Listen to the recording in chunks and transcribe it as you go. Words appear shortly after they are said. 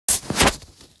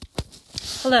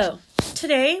Hello.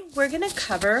 Today we're going to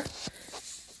cover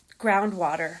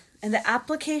groundwater and the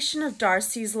application of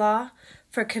Darcy's law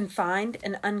for confined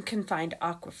and unconfined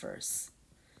aquifers.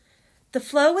 The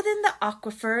flow within the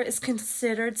aquifer is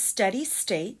considered steady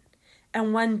state and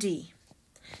 1D.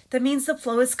 That means the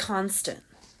flow is constant.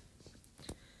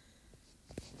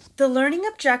 The learning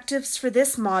objectives for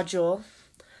this module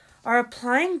are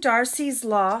applying Darcy's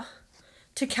law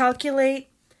to calculate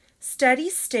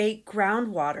steady state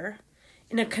groundwater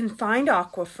in a confined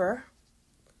aquifer,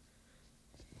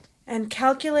 and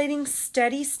calculating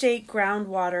steady-state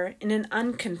groundwater in an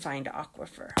unconfined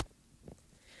aquifer.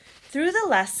 Through the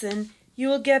lesson, you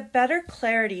will get better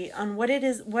clarity on what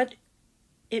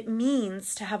it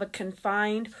means to have a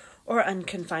confined or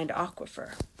unconfined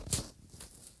aquifer.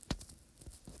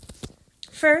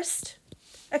 First,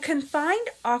 a confined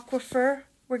aquifer,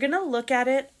 we're going to look at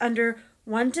it under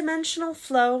one-dimensional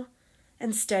flow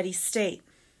and steady state.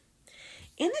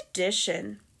 In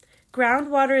addition,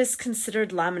 groundwater is considered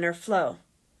laminar flow.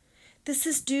 This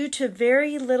is due to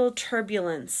very little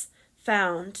turbulence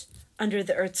found under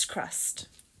the Earth's crust.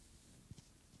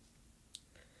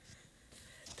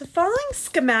 The following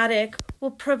schematic will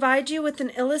provide you with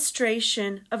an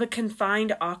illustration of a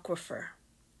confined aquifer.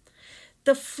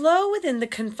 The flow within the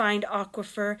confined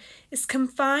aquifer is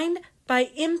confined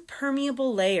by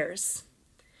impermeable layers.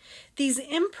 These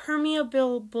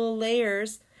impermeable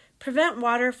layers prevent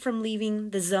water from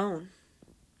leaving the zone.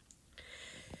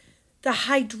 The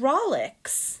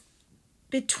hydraulics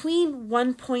between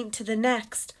one point to the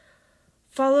next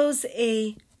follows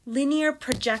a linear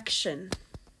projection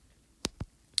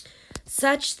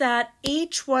such that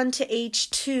H1 to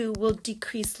H2 will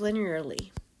decrease linearly.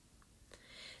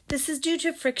 This is due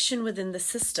to friction within the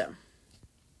system.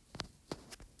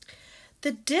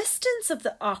 The distance of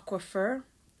the aquifer,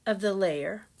 of the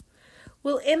layer,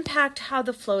 will impact how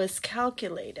the flow is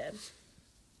calculated.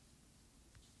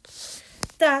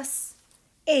 Thus,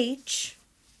 H,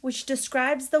 which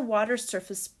describes the water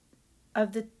surface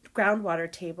of the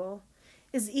groundwater table,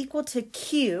 is equal to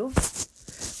Q,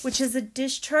 which is a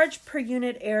discharge per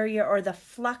unit area or the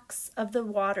flux of the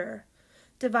water,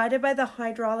 divided by the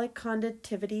hydraulic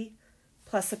conductivity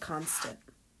plus a constant.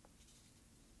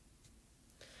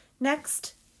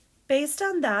 Next, based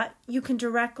on that, you can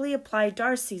directly apply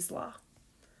Darcy's law.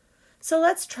 So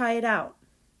let's try it out.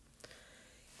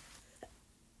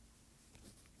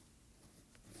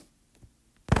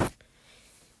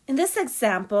 In this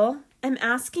example, I'm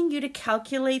asking you to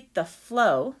calculate the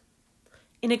flow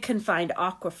in a confined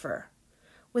aquifer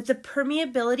with a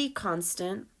permeability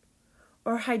constant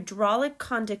or hydraulic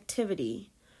conductivity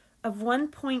of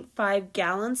 1.5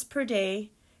 gallons per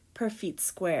day per feet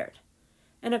squared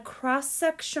and a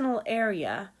cross-sectional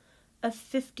area of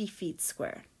 50 feet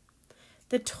squared.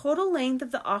 The total length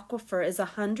of the aquifer is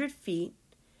 100 feet,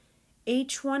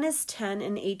 H1 is 10,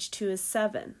 and H2 is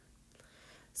 7.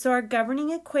 So our governing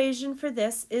equation for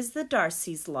this is the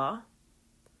Darcy's law.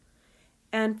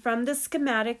 And from the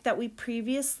schematic that we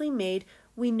previously made,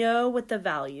 we know what the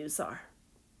values are.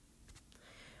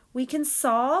 We can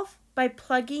solve by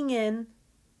plugging in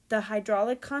the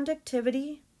hydraulic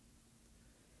conductivity,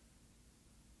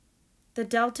 the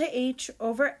delta H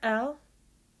over L,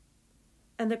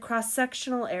 and the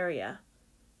cross-sectional area.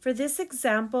 For this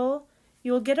example,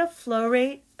 you will get a flow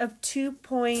rate of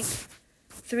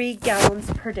 2.3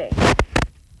 gallons per day.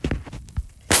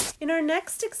 In our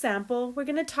next example, we're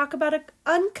going to talk about an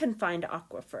unconfined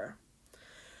aquifer.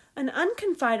 An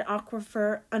unconfined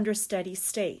aquifer under steady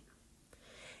state.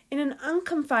 In an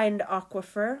unconfined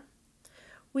aquifer,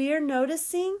 we are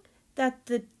noticing that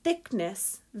the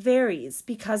thickness varies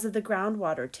because of the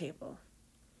groundwater table.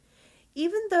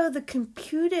 Even though the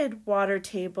computed water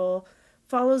table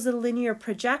follows a linear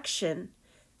projection,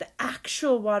 the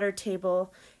actual water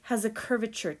table has a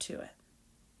curvature to it.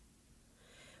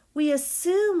 We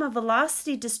assume a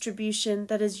velocity distribution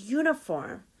that is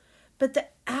uniform, but the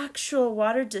actual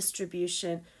water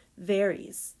distribution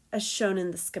varies, as shown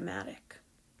in the schematic.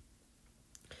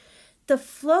 The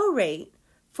flow rate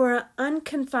for an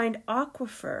unconfined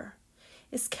aquifer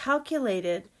is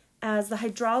calculated as the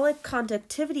hydraulic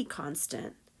conductivity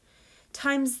constant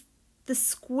times the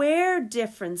square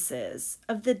differences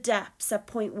of the depths at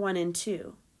point 1 and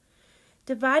 2,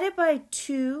 divided by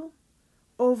 2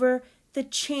 over the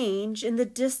change in the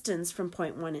distance from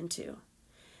point 1 and 2.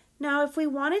 Now, if we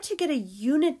wanted to get a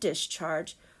unit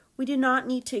discharge, we do not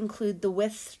need to include the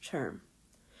width term.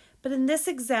 But in this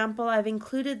example, I've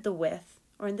included the width,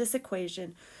 or in this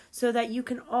equation, so that you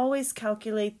can always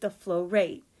calculate the flow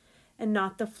rate and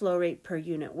not the flow rate per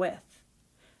unit width.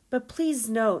 But please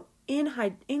note in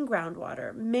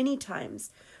groundwater, many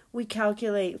times we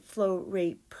calculate flow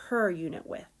rate per unit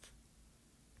width.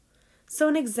 So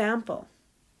an example,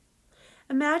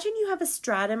 imagine you have a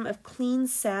stratum of clean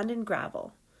sand and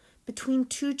gravel between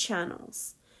two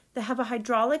channels that have a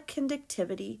hydraulic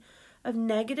conductivity of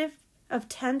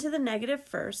 10 to the negative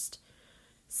first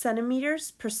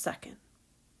centimeters per second.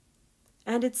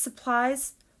 And it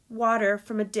supplies water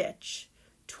from a ditch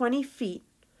 20 feet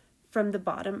from the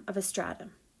bottom of a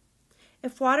stratum.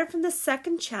 If water from the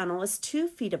second channel is 2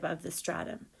 feet above the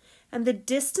stratum, and the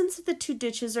distance of the two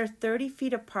ditches are 30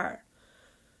 feet apart,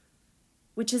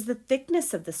 which is the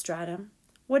thickness of the stratum,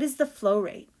 what is the flow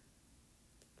rate?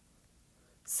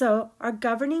 So our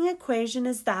governing equation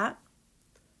is that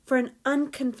for an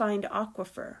unconfined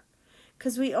aquifer,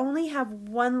 because we only have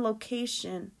one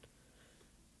location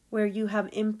where you have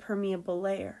impermeable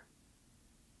layer.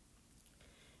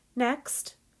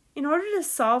 Next, in order to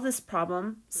solve this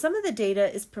problem, some of the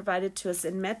data is provided to us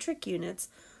in metric units,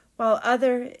 while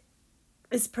other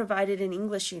is provided in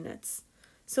English units.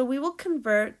 So we will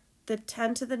convert the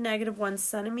 10 to the negative 1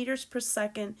 centimeters per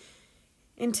second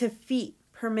into feet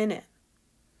per minute.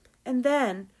 And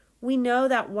then we know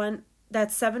that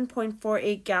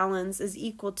 7.48 gallons is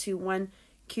equal to 1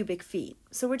 cubic feet.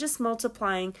 So we're just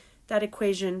multiplying that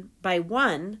equation by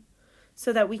 1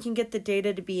 so that we can get the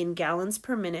data to be in gallons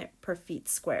per minute per feet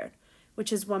squared,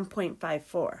 which is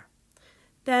 1.54.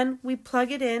 Then we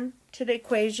plug it in to the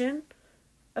equation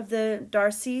of the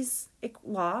Darcy's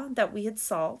law that we had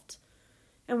solved,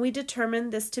 and we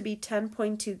determined this to be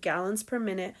 10.2 gallons per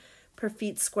minute per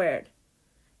feet squared.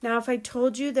 Now, if I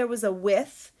told you there was a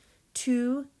width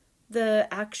to the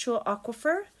actual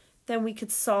aquifer, then we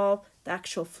could solve the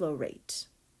actual flow rate.